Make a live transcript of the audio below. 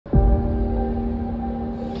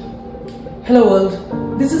Hello world,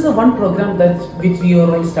 this is the one program which we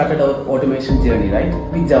all started our automation journey, right,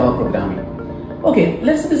 with Java programming. Okay,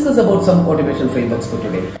 let's discuss about some automation frameworks for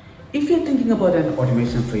today. If you're thinking about an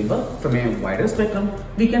automation framework from a wider spectrum,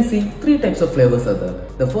 we can see three types of flavors are there.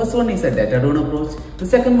 The first one is a data-driven approach, the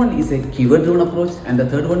second one is a keyword-driven approach, and the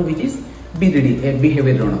third one which is BDD, a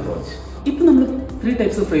behavior-driven approach. Now we have three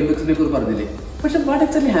types of frameworks. But what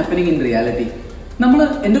actually happening in reality?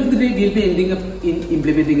 End of the day, we'll be ending up in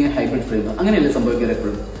implementing a hybrid framework.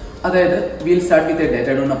 We'll start with a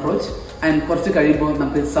data-driven approach and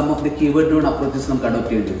some of the keyword-driven approaches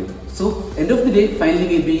adopt. So, end of the day, finally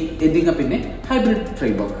we'll be ending up in a hybrid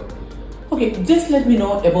framework. Okay, just let me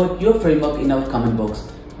know about your framework in our comment box,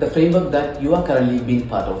 the framework that you are currently being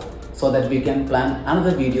part of, so that we can plan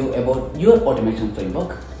another video about your automation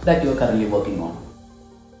framework that you are currently working on.